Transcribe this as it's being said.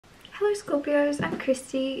Hello Scorpios, I'm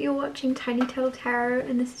Christy. You're watching Tiny Tale Tarot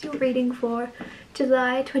and this is your reading for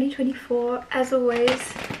July 2024. As always,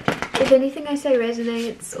 if anything I say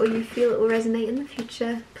resonates or you feel it will resonate in the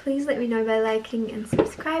future, please let me know by liking and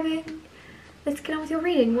subscribing. Let's get on with your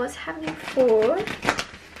reading. What's happening for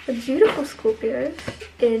the beautiful Scorpios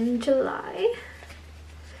in July?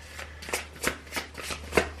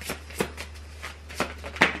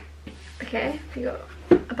 Okay, we got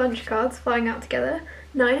a bunch of cards flying out together.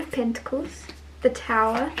 9 of Pentacles, the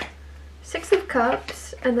Tower, 6 of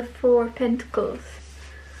Cups, and the 4 of Pentacles.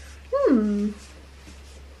 I don't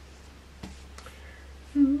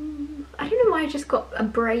know why I just got a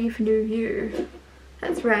brave new you.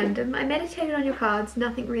 That's random. I meditated on your cards,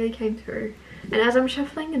 nothing really came through. And as I'm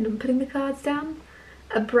shuffling and I'm putting the cards down,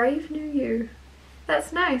 a brave new you.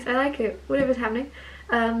 That's nice, I like it, whatever's happening.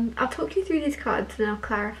 I'll talk you through these cards and I'll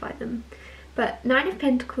clarify them. But 9 of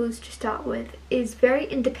Pentacles to start with is very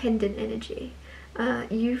independent energy.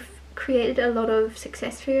 You've created a lot of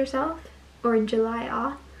success for yourself, or in July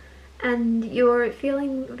are, and you're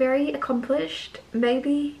feeling very accomplished,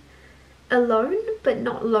 maybe alone but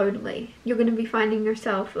not lonely. You're going to be finding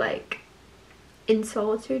yourself like in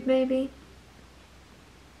solitude, maybe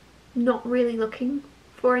not really looking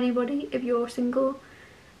for anybody if you're single.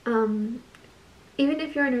 Even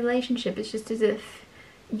if you're in a relationship, it's just as if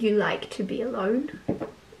you like to be alone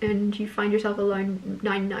and you find yourself alone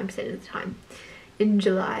 99% of the time. In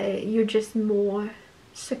July, you're just more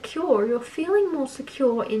secure. You're feeling more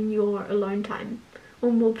secure in your alone time,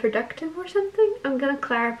 or more productive or something. I'm going to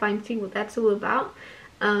clarify and see what that's all about.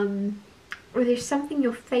 Or there's something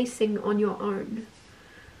you're facing on your own.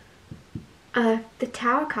 The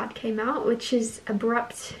Tower card came out, which is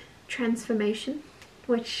abrupt transformation,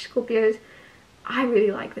 which Scorpios, I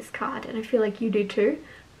really like this card and I feel like you do too.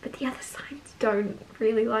 But the other signs don't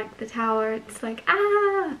really like the Tower. It's like,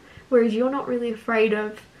 ah! Whereas you're not really afraid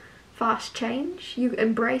of fast change. You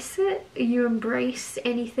embrace it. You embrace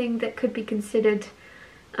anything that could be considered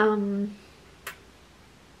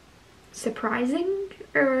surprising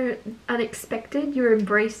or unexpected. You're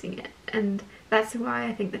embracing it. And that's why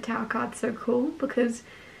I think the Tower card's so cool, because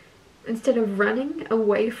instead of running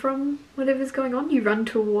away from whatever's going on, you run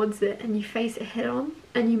towards it and you face it head on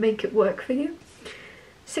and you make it work for you.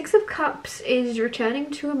 6 of Cups is returning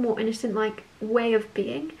to a more innocent like way of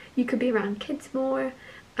being. You could be around kids more,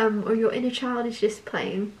 or your inner child is just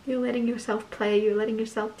playing. You're letting yourself play, you're letting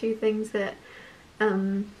yourself do things that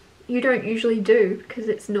you don't usually do because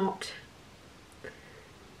it's not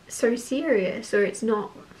so serious, or it's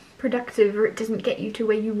not productive, or it doesn't get you to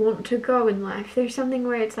where you want to go in life. There's something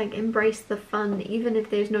where it's like embrace the fun, even if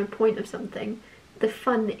there's no point of something. The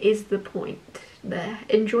fun is the point. The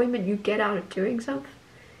enjoyment you get out of doing something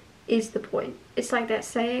is the point. It's like that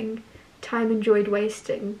saying, time enjoyed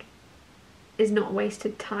wasting is not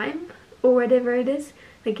wasted time, or whatever it is.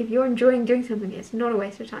 Like if you're enjoying doing something, it's not a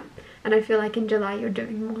waste of time. And I feel like in July you're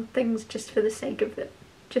doing more things just for the sake of it,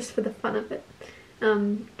 just for the fun of it,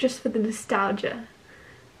 just for the nostalgia.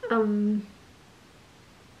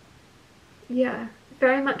 Yeah,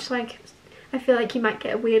 very much like, I feel like you might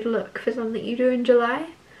get a weird look for something that you do in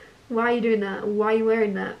July. Why are you doing that? Why are you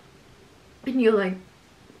wearing that? And you're like,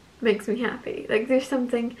 makes me happy. Like there's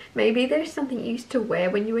something, maybe there's something you used to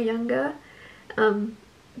wear when you were younger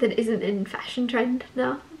that isn't in fashion trend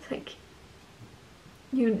now. It's like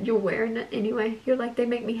you're wearing it anyway. You're like, they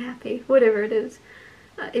make me happy, whatever it is.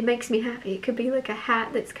 It makes me happy. It could be like a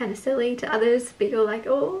hat that's kind of silly to others, but you're like,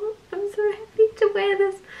 oh, I'm so happy to wear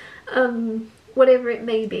this. Whatever it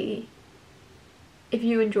may be, if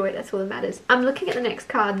you enjoy it, that's all that matters. I'm looking at the next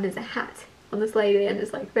card and there's a hat on this lady and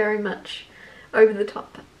it's like very much over the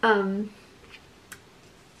top.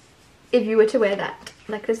 If you were to wear that,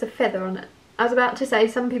 like there's a feather on it. I was about to say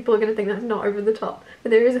some people are going to think that's not over the top,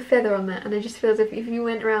 but there is a feather on that, and it just feels as if you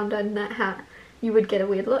went around in that hat you would get a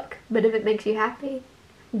weird look. But if it makes you happy,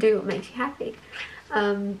 do what makes you happy.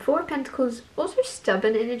 4 of Pentacles, also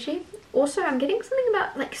stubborn energy. Also I'm getting something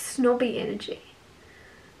about like snobby energy.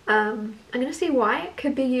 I'm gonna see why. It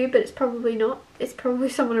could be you, but it's probably not. It's probably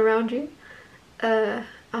someone around you.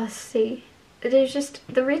 I'll see. There's just,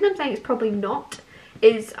 the reason I'm saying it's probably not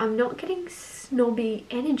is I'm not getting snobby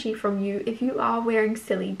energy from you if you are wearing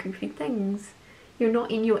silly goofy things. You're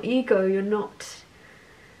not in your ego, you're not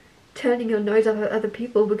turning your nose up at other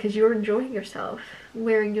people because you're enjoying yourself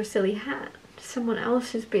wearing your silly hat. Someone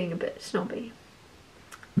else is being a bit snobby.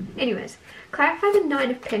 Anyways, clarify the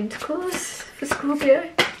 9 of Pentacles for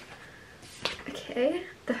Scorpio. Okay,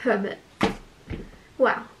 the Hermit.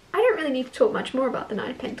 Wow. I don't really need to talk much more about the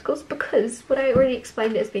 9 of Pentacles because what I already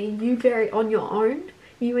explained as being you very on your own.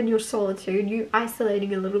 you and your solitude, you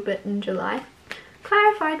isolating a little bit in July,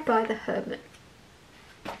 clarified by the Hermit.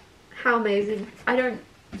 How amazing.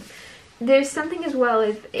 There's something as well,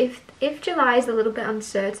 if July is a little bit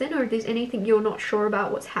uncertain, or if there's anything you're not sure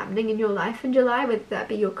about what's happening in your life in July, whether that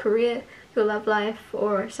be your career, your love life,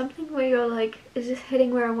 or something where you're like, is this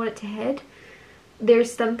heading where I want it to head?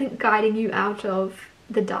 There's something guiding you out of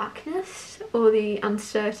the darkness or the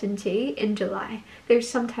uncertainty in July. There's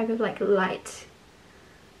some type of like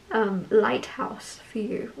lighthouse for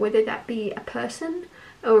you, whether that be a person,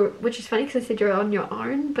 or, which is funny because I said you're on your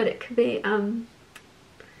own, but it could be,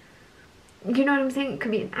 you know what I'm saying? It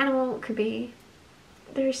could be an animal, it could be,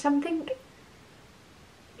 there's something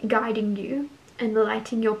guiding you and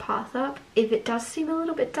lighting your path up if it does seem a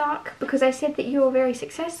little bit dark, because I said that you're very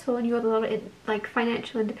successful and you got a lot of like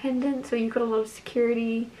financial independence, or you got a lot of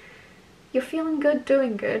security, you're feeling good,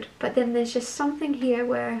 doing good, but then there's just something here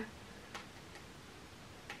where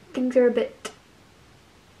things are a bit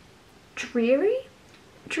dreary.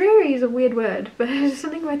 Dreary is a weird word, but there's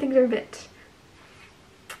something where things are a bit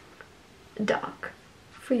dark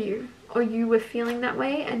for you, or you were feeling that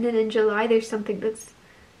way, and then in July there's something that's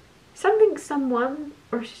someone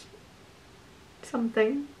or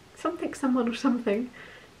something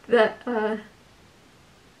that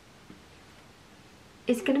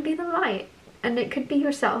is gonna be the light, and it could be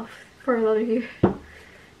yourself for a lot of you,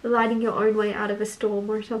 lighting your own way out of a storm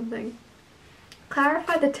or something.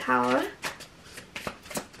 Clarify the Tower.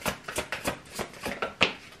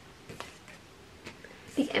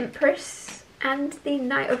 The Empress and the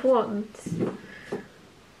Knight of Wands.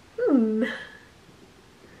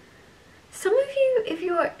 Some of you, if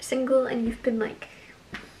you are single and you've been like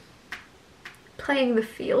playing the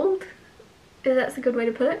field, if that's a good way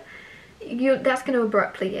to put it, that's going to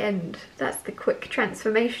abruptly end. That's the quick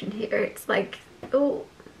transformation here. It's like, oh,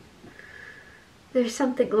 there's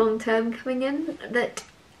something long term coming in that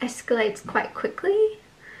escalates quite quickly.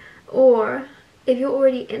 Or if you're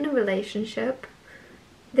already in a relationship,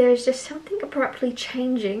 there's just something abruptly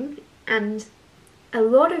changing, and a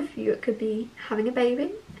lot of you, it could be having a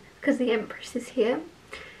baby, because the Empress is here.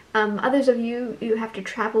 Others of you, you have to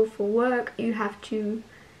travel for work, you have to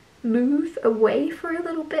move away for a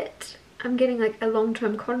little bit. I'm getting like a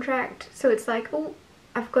long-term contract, so it's like, oh,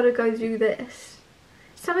 I've got to go do this.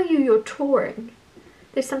 Some of you, you're touring.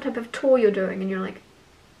 There's some type of tour you're doing, and you're like,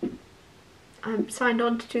 I'm signed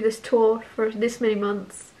on to do this tour for this many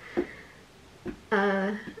months.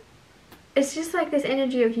 It's just like this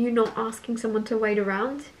energy of you not asking someone to wait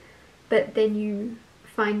around, but then you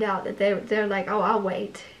find out that they're like, oh, I'll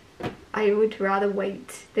wait. I would rather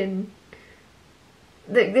wait than...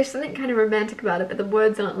 There's something kind of romantic about it, but the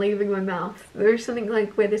words aren't leaving my mouth. There's something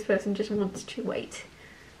like where this person just wants to wait.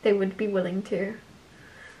 They would be willing to.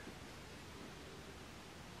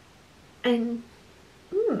 And,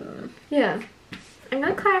 yeah. I'm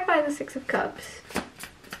going to clarify the Six of Cups.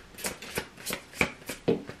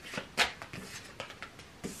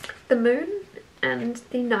 The Moon and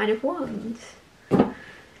the Nine of Wands.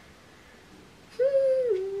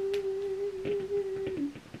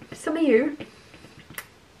 Some of you,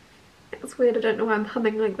 that's weird, I don't know why I'm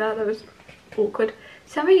humming like that, that was awkward.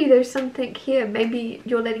 Some of you, there's something here, maybe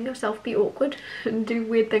you're letting yourself be awkward and do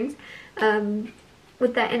weird things.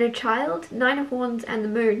 With that inner child, Nine of Wands and the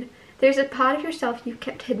Moon, there's a part of yourself you've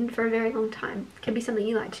kept hidden for a very long time. It can be something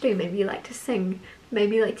you like to do, maybe you like to sing,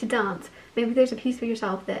 maybe you like to dance, maybe there's a piece of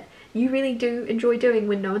yourself that you really do enjoy doing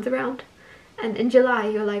when no one's around. And in July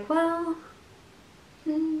you're like, well,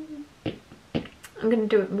 I'm gonna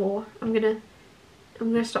do it more. I'm gonna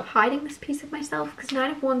stop hiding this piece of myself, because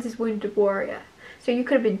Nine of Wands is Wounded Warrior. So you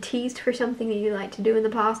could have been teased for something that you liked to do in the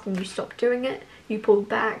past and you stopped doing it. You pulled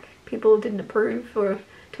back, people didn't approve or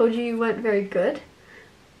told you weren't very good.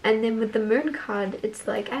 And then with the Moon card, it's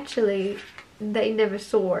like, actually, they never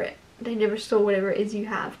saw it. They never saw whatever it is you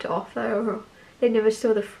have to offer, or they never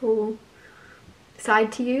saw the full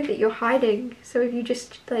side to you that you're hiding. So if you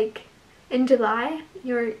just, like, in July,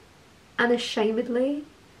 you're unashamedly,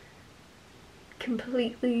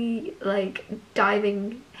 completely, like,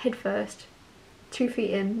 diving headfirst, 2 feet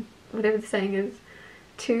in, whatever the saying is,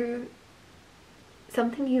 to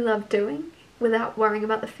something you love doing without worrying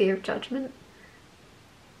about the fear of judgment.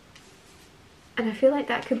 And I feel like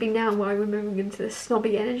that could be now why we're moving into this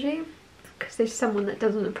snobby energy, because there's someone that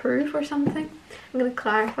doesn't approve or something. I'm going to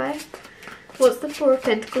clarify. What's the Four of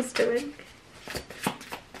Pentacles doing?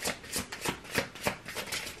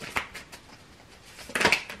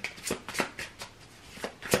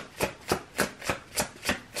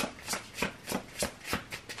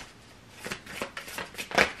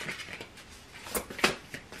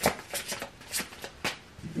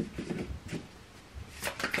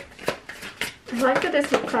 I like that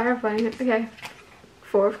it's not clarifying it. Okay.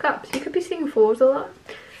 Four of Cups. You could be seeing fours a lot.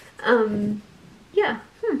 Yeah.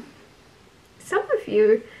 Some of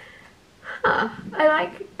you, I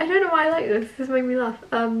don't know why I like this. This made me laugh.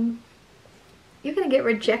 You're gonna get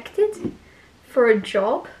rejected for a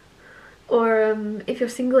job, or if you're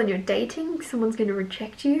single and you're dating, someone's gonna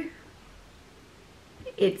reject you.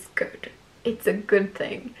 It's good. It's a good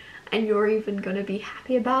thing, and you're even gonna be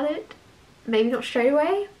happy about it. Maybe not straight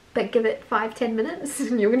away, but give it 5-10 minutes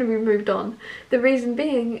and you're gonna be moved on. The reason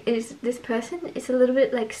being is this person is a little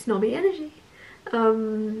bit like snobby energy.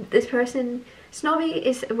 This person, snobby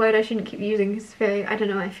is a word I shouldn't keep using. It's very, I don't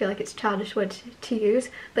know, I feel like it's a childish word to use,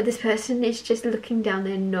 but this person is just looking down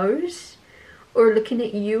their nose or looking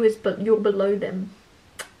at you as you're below them.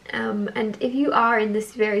 And if you are in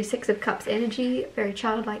this very Six of Cups energy, very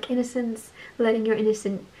childlike innocence, letting your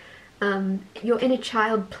inner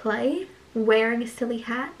child play, wearing a silly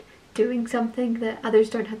hat, doing something that others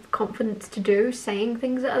don't have the confidence to do, saying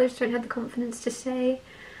things that others don't have the confidence to say,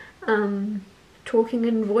 talking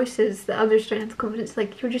in voices that others don't have the confidence,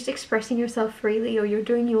 like you're just expressing yourself freely or you're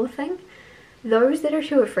doing your thing. Those that are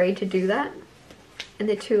too afraid to do that, and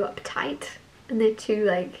they're too uptight, and they're too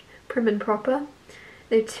like prim and proper,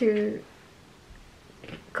 they're too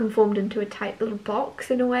conformed into a tight little box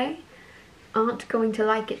in a way, aren't going to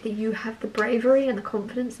like it that you have the bravery and the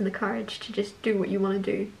confidence and the courage to just do what you want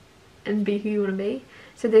to do and be who you want to be.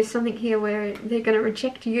 So there's something here where they're going to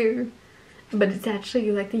reject you, but it's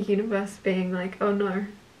actually like the universe being like, oh no,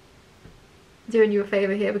 doing you a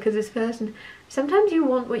favour here, because this person, sometimes you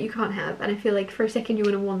want what you can't have, and I feel like for a second you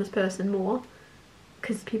want to want this person more,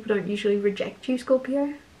 because people don't usually reject you,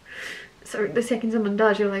 Scorpio. So the second someone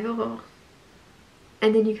does, you're like, oh.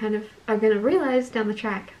 And then you kind of are going to realise down the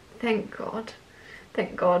track, thank God,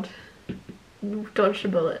 dodged a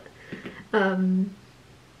bullet.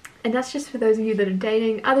 And that's just for those of you that are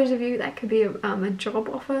dating. Others of you, that could be a job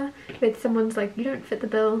offer with someone's like, you don't fit the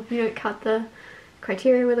bill, you don't cut the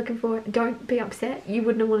criteria we're looking for. Don't be upset. You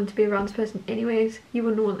wouldn't have wanted to be around this person anyways. You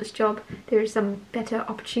wouldn't want this job. There is some better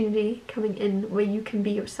opportunity coming in where you can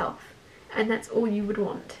be yourself, and that's all you would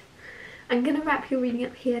want. I'm gonna wrap your reading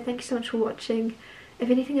up here. Thank you so much for watching.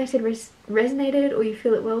 If anything I said resonated or you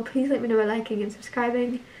feel it will, please let me know by liking and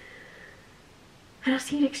subscribing. And I'll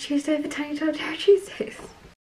see you next Tuesday for Tiny Talk Tarot Tuesdays.